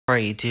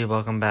Alright YouTube,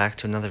 welcome back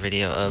to another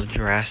video of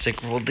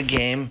Jurassic World the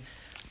game.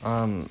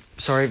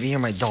 Sorry if you hear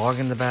my dog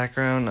in the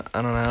background,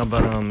 I don't know,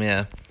 but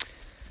yeah.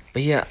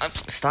 But yeah,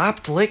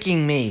 stop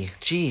licking me.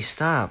 Gee,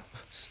 stop.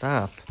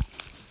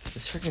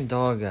 This freaking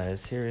dog, guys,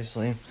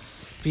 seriously.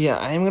 But yeah,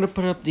 I am gonna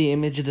put up the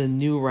image of the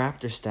new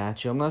Raptor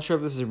statue. I'm not sure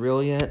if this is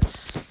real yet.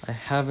 I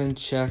haven't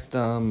checked,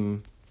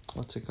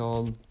 what's it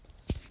called?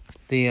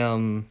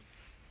 The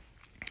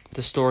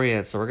store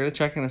yet, so we're gonna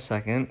check in a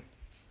second.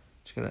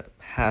 Just gonna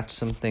hatch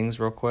some things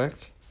real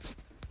quick.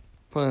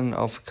 Put an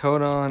alpha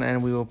coat on,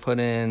 and we will put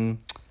in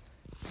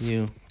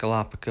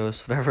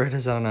Galapagos, whatever it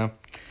is, I don't know.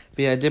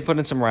 But yeah, I did put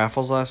in some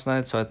raffles last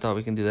night, so I thought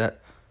we can do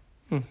that.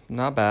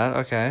 Not bad,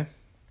 okay.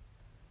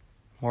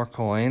 More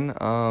coin.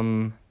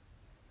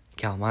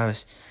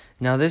 Calamimus.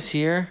 Now this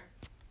here,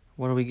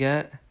 what do we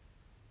get?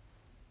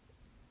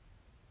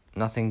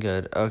 Nothing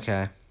good,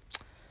 okay.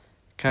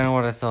 Kind of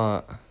what I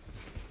thought.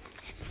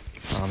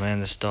 Oh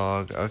man, this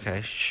dog,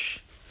 okay, shh.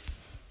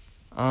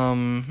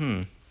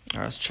 Alright,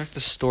 let's check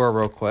the store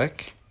real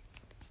quick.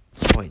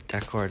 Wait,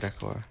 decor.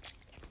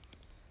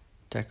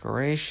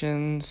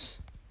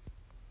 Decorations.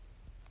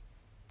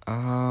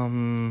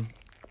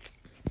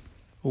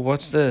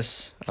 What's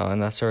this? Oh,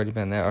 and that's already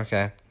been there,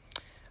 okay.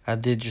 I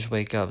did just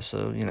wake up,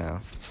 so, you know.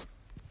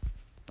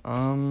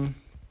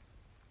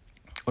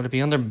 Would it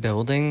be under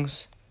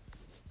buildings?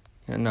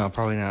 No,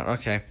 probably not,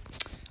 okay.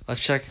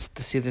 Let's check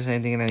to see if there's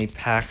anything in any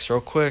packs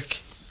real quick.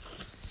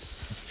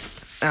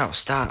 Ow,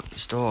 stop,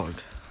 this dog.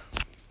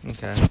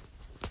 Okay.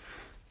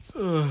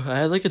 I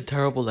had like a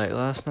terrible night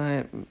last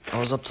night. I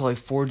was up to like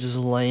 4 just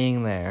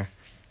laying there.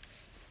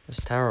 It was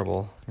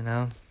terrible, you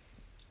know?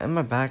 And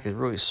my back is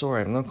really sore. I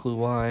have no clue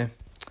why.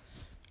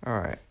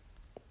 Alright.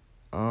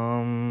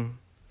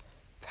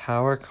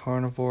 Power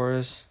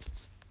carnivores.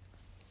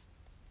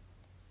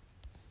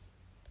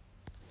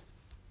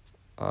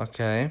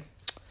 Okay.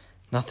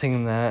 Nothing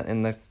in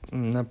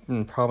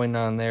that. Probably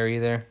not in there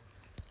either.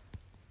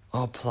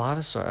 Oh,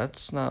 Platosaur,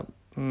 that's not,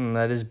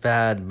 that is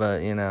bad,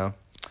 but, you know.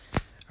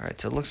 Alright,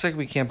 so it looks like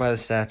we can't buy the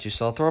statue,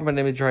 so I'll throw up an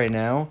image right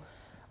now.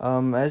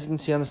 As you can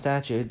see on the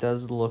statue, it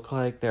does look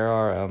like there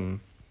are,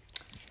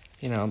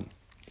 you know,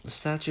 the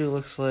statue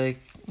looks like,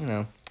 you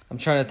know, I'm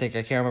trying to think,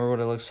 I can't remember what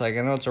it looks like.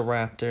 I know it's a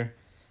raptor.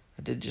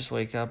 I did just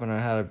wake up, and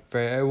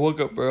I woke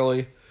up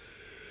early.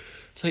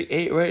 It's like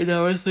 8 right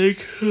now, I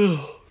think.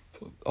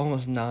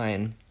 Almost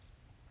 9.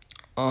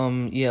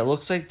 Yeah, it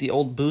looks like the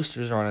old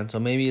boosters are on it, so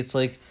maybe it's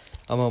like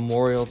a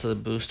memorial to the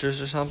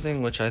boosters or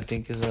something, which I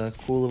think is a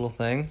cool little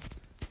thing,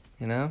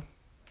 you know?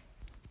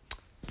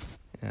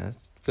 Yeah,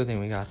 good thing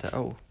we got that.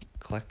 Oh,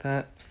 collect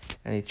that.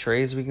 Any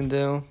trades we can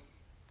do?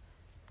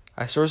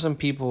 I saw some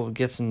people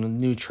get some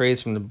new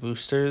trades from the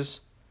boosters,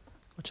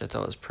 which I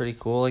thought was pretty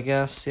cool, I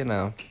guess, you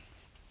know.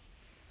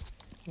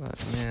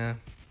 But, yeah.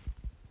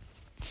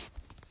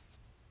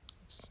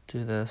 Let's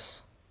do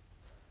this.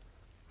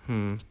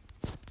 I'm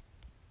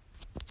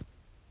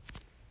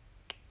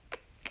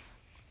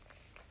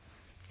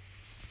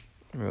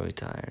really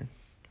tired.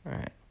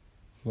 Alright.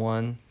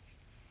 1.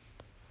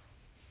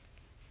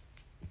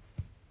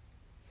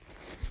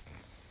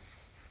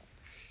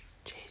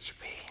 JJ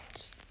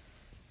Beans.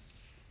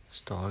 This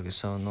dog is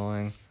so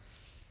annoying.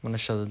 I'm gonna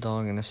show the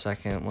dog in a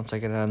second once I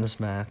get out of this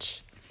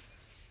match.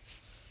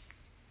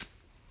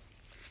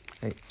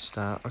 Hey,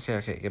 stop.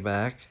 Okay, get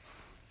back.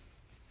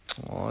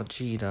 Aw,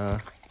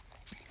 Cheetah.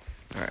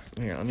 Alright,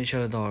 here, let me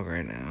show the dog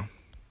right now.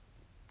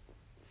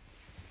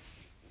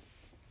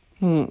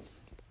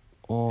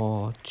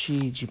 Oh,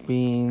 JJ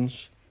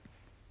Beans.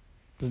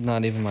 This is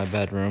not even my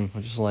bedroom.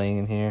 I'm just laying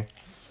in here.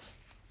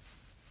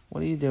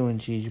 What are you doing,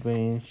 JJ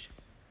Beans?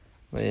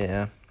 But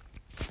yeah.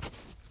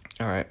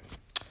 Alright.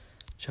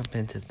 Jump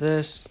into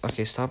this.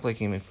 Okay, stop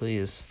licking me,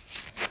 please.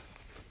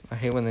 I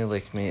hate when they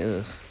lick me.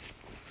 Ugh.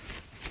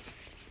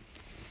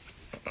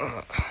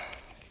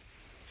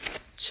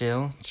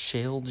 Chill,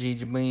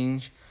 JJ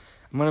Beans.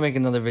 I'm gonna make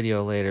another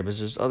video later, because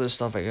there's other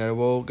stuff I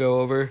will go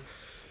over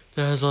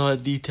that has a lot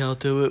of detail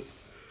to it.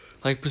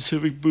 Like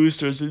Pacific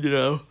boosters, and you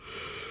know.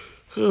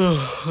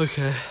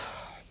 Okay.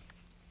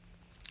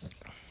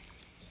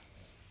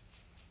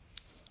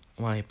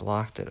 Well, he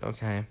blocked it,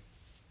 okay.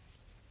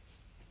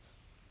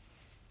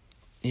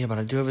 Yeah, but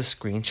I do have a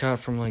screenshot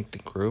from, like, the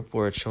group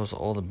where it shows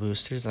all the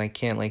boosters, and I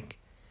can't, like,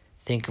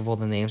 think of all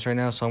the names right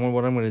now, so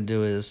what I'm gonna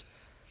do is,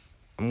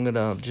 I'm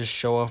gonna just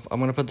show off,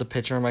 I'm gonna put the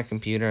picture on my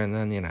computer, and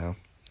then, you know,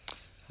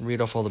 read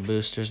off all the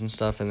boosters and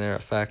stuff and their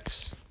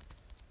effects.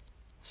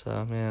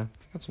 So, yeah,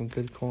 got some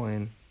good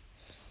coin.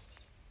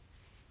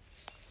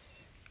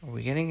 Are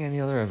we getting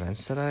any other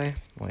events today?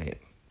 Wait.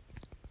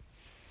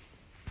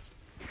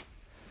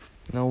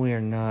 No, we are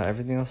not.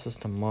 Everything else is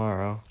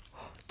tomorrow.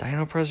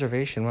 Dino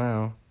preservation,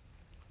 wow.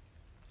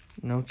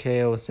 No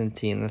KO within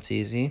team, that's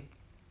easy.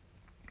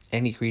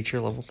 Any creature,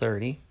 level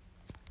 30.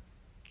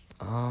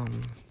 I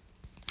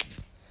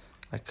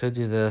could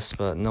do this,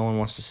 but no one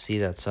wants to see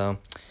that, so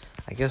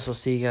I guess I'll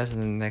see you guys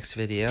in the next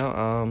video.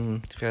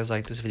 If you guys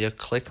like this video,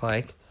 click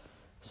like,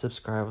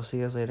 subscribe. We'll see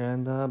you guys later,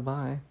 and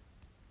bye.